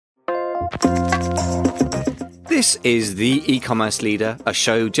This is The E-Commerce Leader, a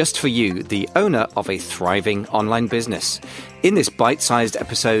show just for you, the owner of a thriving online business. In this bite-sized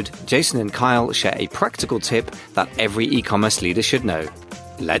episode, Jason and Kyle share a practical tip that every e-commerce leader should know.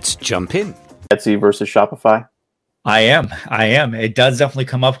 Let's jump in. Etsy versus Shopify? I am. It does definitely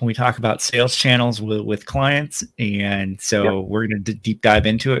come up when we talk about sales channels with clients. And so we're going to deep dive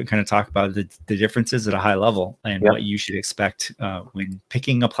into it and kind of talk about the differences at a high level and what you should expect when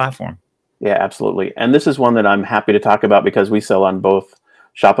picking a platform. Yeah, absolutely. And this is one that I'm happy to talk about because we sell on both.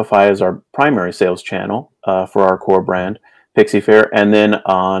 Shopify as our primary sales channel for our core brand, Pixie Fair, and then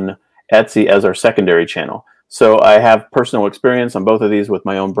on Etsy as our secondary channel. So I have personal experience on both of these with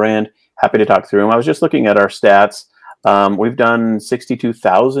my own brand. Happy to talk through them. I was just looking at our stats. We've done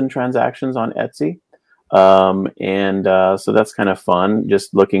 62,000 transactions on Etsy. So that's kind of fun,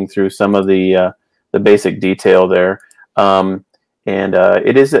 just looking through some of the basic detail there.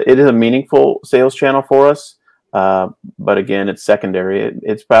 It is a meaningful sales channel for us. But again, it's secondary.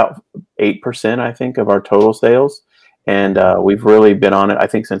 It's about 8%, I think, of our total sales. And we've really been on it, I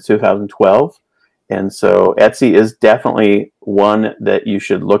think, since 2012. And so Etsy is definitely one that you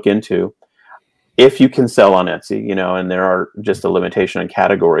should look into if you can sell on Etsy, and there are just a limitation on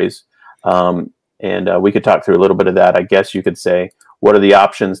categories. We could talk through a little bit of that. I guess you could say, what are the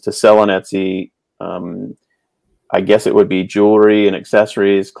options to sell on Etsy? I guess it would be jewelry and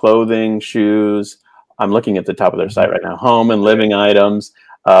accessories, clothing, shoes. I'm looking at the top of their site right now. Home and living items,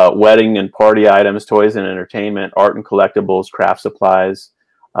 wedding and party items, toys and entertainment, art and collectibles, craft supplies.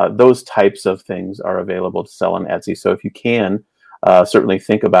 Those types of things are available to sell on Etsy. So if you can, certainly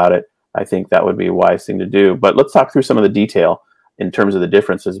think about it. I think that would be a wise thing to do. But let's talk through some of the detail in terms of the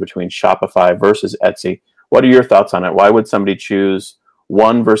differences between Shopify versus Etsy. What are your thoughts on it? Why would somebody choose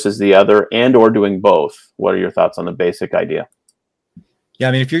one versus the other and or doing both? What are your thoughts on the basic idea? Yeah,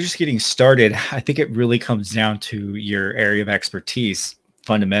 I mean, if you're just getting started, I think it really comes down to your area of expertise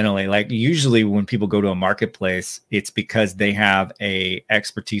fundamentally. Like usually when people go to a marketplace, it's because they have a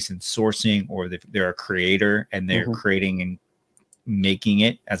expertise in sourcing or they're a creator and they're creating and making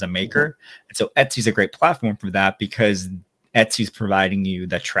it as a maker. And so Etsy's a great platform for that because Etsy's providing you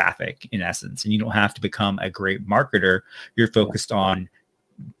the traffic in essence, and you don't have to become a great marketer. You're focused on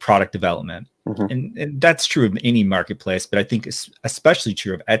product development. And that's true of any marketplace, but I think it's especially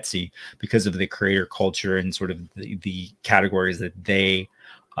true of Etsy because of the creator culture and sort of the categories that they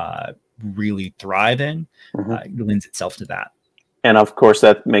really thrive in. Lends itself to that. And of course,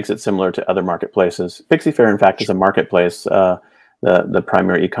 that makes it similar to other marketplaces. Pixie Fair, in fact, is a marketplace, the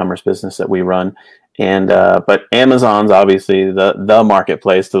primary e-commerce business that we run. But Amazon's obviously the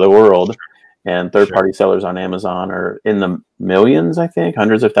marketplace to the world. And third-party sellers on Amazon are in the millions, I think,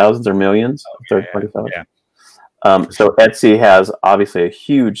 hundreds of thousands or millions of third-party sellers. So Etsy has obviously a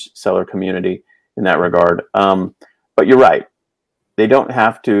huge seller community in that regard. But you're right. They don't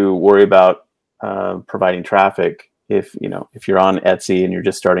have to worry about providing traffic. If you're on Etsy and you're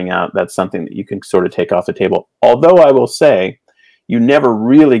just starting out, that's something that you can sort of take off the table. Although I will say, you never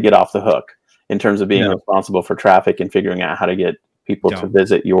really get off the hook in terms of being responsible for traffic and figuring out how to get people to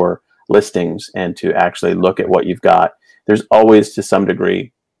visit your listings and to actually look at what you've got. There's always, to some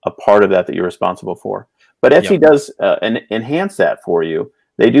degree, a part of that you're responsible for. But Etsy does enhance that for you.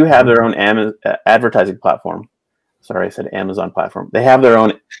 They do have their own advertising platform. Sorry, I said Amazon platform. They have their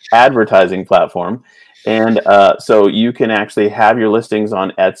own advertising platform. And so you can actually have your listings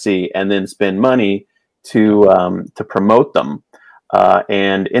on Etsy and then spend money to promote them.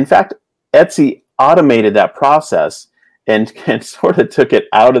 And in fact, Etsy automated that process and sort of took it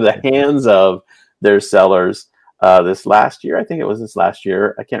out of the hands of their sellers this last year. I think it was this last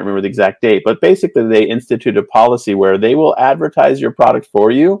year. I can't remember the exact date, but basically they instituted a policy where they will advertise your product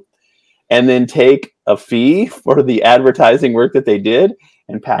for you and then take a fee for the advertising work that they did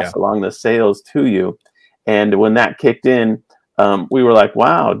and pass along the sales to you. And when that kicked in, we were like,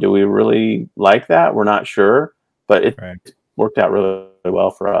 wow, do we really like that? We're not sure, but it worked out really, really well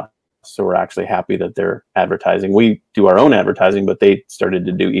for us. So we're actually happy that they're advertising. We do our own advertising, but they started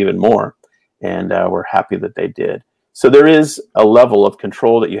to do even more. And we're happy that they did. So there is a level of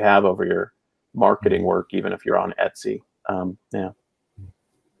control that you have over your marketing work, even if you're on Etsy.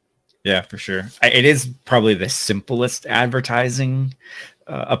 Yeah, for sure. It is probably the simplest advertising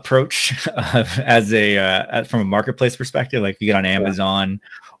approach from a marketplace perspective. Like if you get on Amazon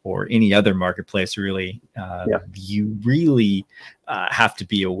or any other marketplace, really, you really have to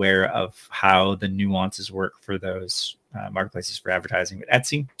be aware of how the nuances work for those marketplaces for advertising. With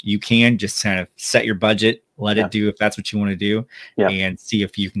Etsy, you can just kind of set your budget, let it do if that's what you want to do, and see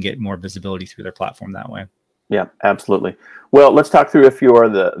if you can get more visibility through their platform that way. Yeah, absolutely. Well, let's talk through a few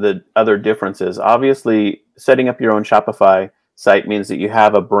of the other differences. Obviously, setting up your own Shopify site means that you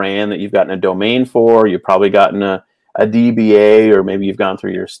have a brand that you've gotten a domain for. You've probably gotten a DBA, or maybe you've gone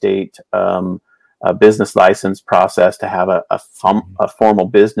through your state a business license process to have a formal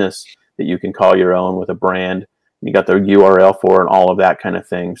business that you can call your own with a brand. You got the URL for and all of that kind of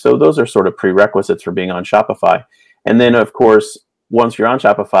thing. So those are sort of prerequisites for being on Shopify. And then, of course, once you're on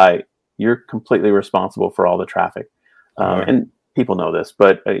Shopify, you're completely responsible for all the traffic. And people know this,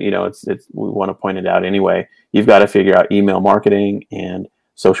 but it's we want to point it out anyway. You've got to figure out email marketing and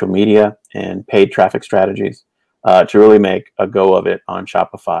social media and paid traffic strategies to really make a go of it on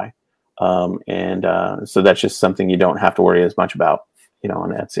Shopify. So that's just something you don't have to worry as much about, on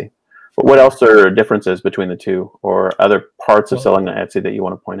Etsy. But what else are differences between the two, or other parts of selling on Etsy that you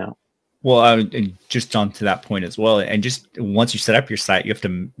want to point out? Well, and just on to that point as well. And just once you set up your site, you have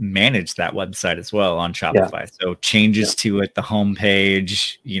to manage that website as well on Shopify. Yeah. So changes to it, the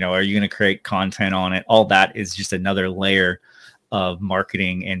homepage, are you going to create content on it? All that is just another layer of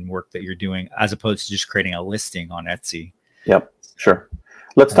marketing and work that you're doing, as opposed to just creating a listing on Etsy. Yep, sure.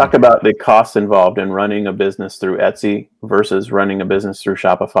 Let's talk about the costs involved in running a business through Etsy versus running a business through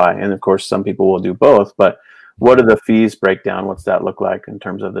Shopify. And of course, some people will do both, but what do the fees break down? What's that look like in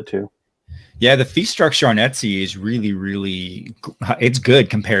terms of the two? Yeah, the fee structure on Etsy is really, it's good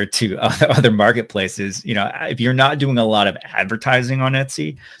compared to other marketplaces. If you're not doing a lot of advertising on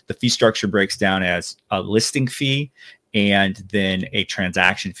Etsy, the fee structure breaks down as a listing fee and then a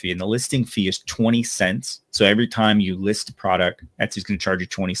transaction fee. And the listing fee is 20 cents. So every time you list a product, Etsy's going to charge you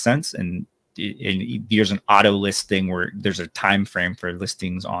 20 cents. And there's an auto listing where there's a time frame for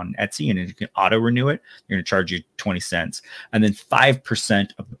listings on Etsy, and you can auto renew it. They're going to charge you 20 cents. And then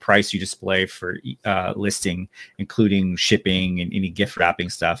 5% of the price you display for listing, including shipping and any gift wrapping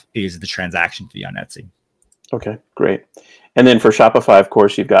stuff, is the transaction fee on Etsy. Okay, great. And then for Shopify, of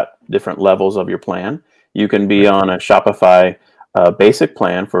course, you've got different levels of your plan. You can be on a Shopify basic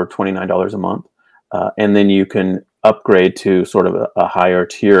plan for $29 a month, and then you can upgrade to sort of a higher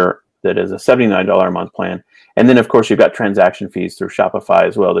tier that is a $79 a month plan. And then, of course, you've got transaction fees through Shopify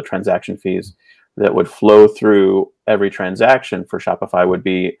as well. The transaction fees that would flow through every transaction for Shopify would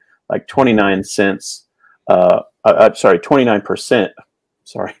be like 29%,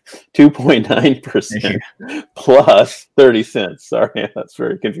 2.9% plus 30 cents. Sorry, that's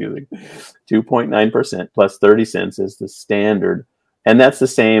very confusing. 2.9% plus 30 cents is the standard. And that's the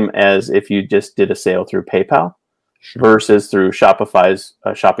same as if you just did a sale through PayPal versus through Shopify's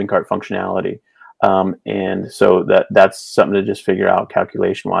shopping cart functionality. And so that's something to just figure out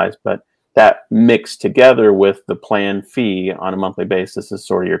calculation-wise. But that mixed together with the plan fee on a monthly basis is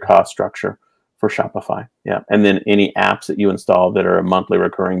sort of your cost structure for Shopify. Yeah. And then any apps that you install that are a monthly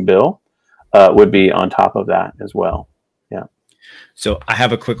recurring bill would be on top of that as well. Yeah. So I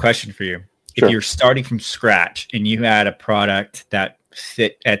have a quick question for you. Sure. If you're starting from scratch and you had a product that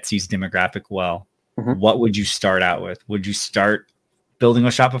fit Etsy's demographic well, what would you start out with? Would you start building a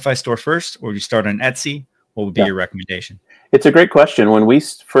Shopify store first, or would you start on Etsy? What would be your recommendation? It's a great question. When we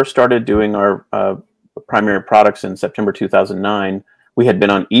first started doing our primary products in September 2009, we had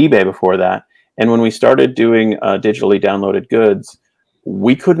been on eBay before that. And when we started doing digitally downloaded goods,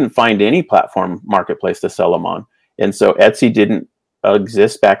 we couldn't find any platform marketplace to sell them on. And so Etsy didn't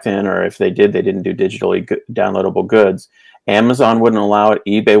exist back then, or if they did, they didn't do digitally downloadable goods. Amazon wouldn't allow it.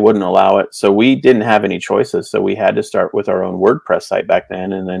 eBay wouldn't allow it. So we didn't have any choices. So we had to start with our own WordPress site back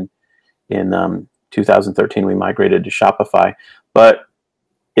then. And then in 2013, we migrated to Shopify. But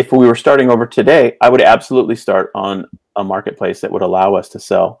if we were starting over today, I would absolutely start on a marketplace that would allow us to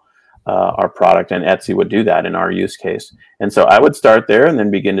sell our product, and Etsy would do that in our use case. And so I would start there and then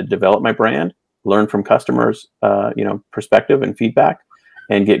begin to develop my brand, learn from customers, perspective and feedback,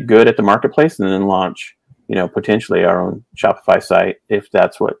 and get good at the marketplace, and then launch, potentially our own Shopify site. If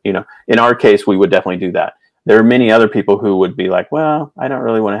that's what, in our case, we would definitely do that. There are many other people who would be like, well, I don't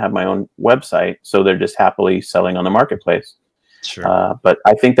really want to have my own website. So they're just happily selling on the marketplace. Sure. But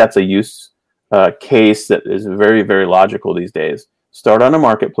I think that's a use case that is very, very logical these days. Start on a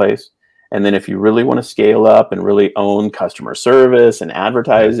marketplace. And then if you really want to scale up and really own customer service and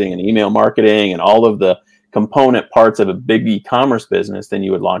advertising and email marketing and all of the component parts of a big e-commerce business, then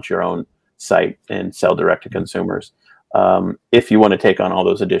you would launch your own site and sell direct to consumers. If you want to take on all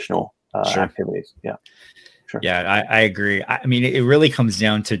those additional activities. Yeah. Sure. Yeah, I agree. I mean, it really comes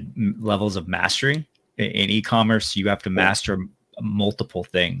down to levels of mastery. In e-commerce, you have to master multiple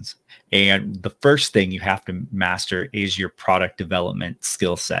things. And the first thing you have to master is your product development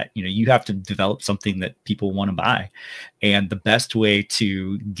skill set. You have to develop something that people want to buy. And the best way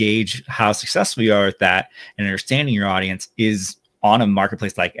to gauge how successful you are at that and understanding your audience is on a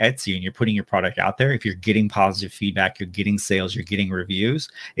marketplace like Etsy, and you're putting your product out there. If you're getting positive feedback, you're getting sales, you're getting reviews,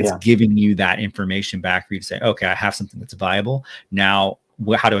 it's giving you that information back for you to say, okay, I have something that's viable. Now,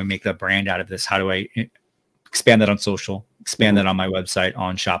 how do I make the brand out of this? How do I expand that on social, expand that on my website,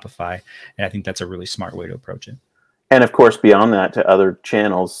 on Shopify? And I think that's a really smart way to approach it. And of course, beyond that, to other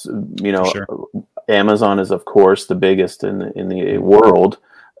channels, Amazon is, of course, the biggest in the world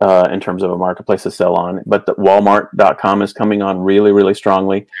in terms of a marketplace to sell on. But the Walmart.com is coming on really, really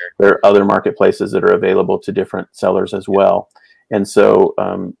strongly. There are other marketplaces that are available to different sellers as well. And so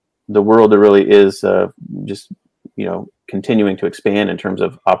the world really is just, continuing to expand in terms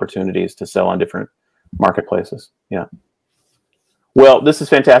of opportunities to sell on different marketplaces. Yeah. Well, this is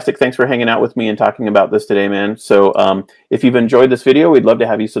fantastic. Thanks for hanging out with me and talking about this today, man. So if you've enjoyed this video, we'd love to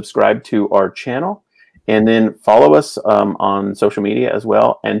have you subscribe to our channel, and then follow us on social media as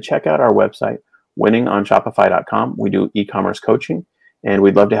well, and check out our website, winningonshopify.com. We do e-commerce coaching, and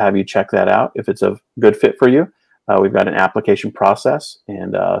we'd love to have you check that out if it's a good fit for you. We've got an application process,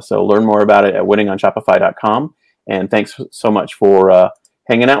 and so learn more about it at winningonshopify.com. And thanks so much for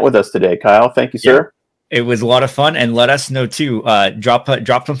hanging out with us today, Kyle. Thank you, sir. It was a lot of fun, and let us know too. Drop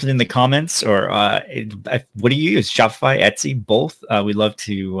something in the comments, or what do you use? Shopify, Etsy, both. We'd love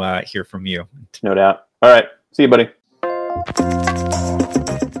to hear from you. No doubt. All right. See you, buddy.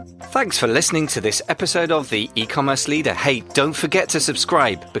 Thanks for listening to this episode of The E-Commerce Leader. Hey, don't forget to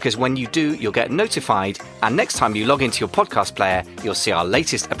subscribe, because when you do, you'll get notified. And next time you log into your podcast player, you'll see our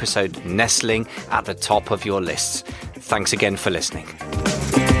latest episode nestling at the top of your lists. Thanks again for listening.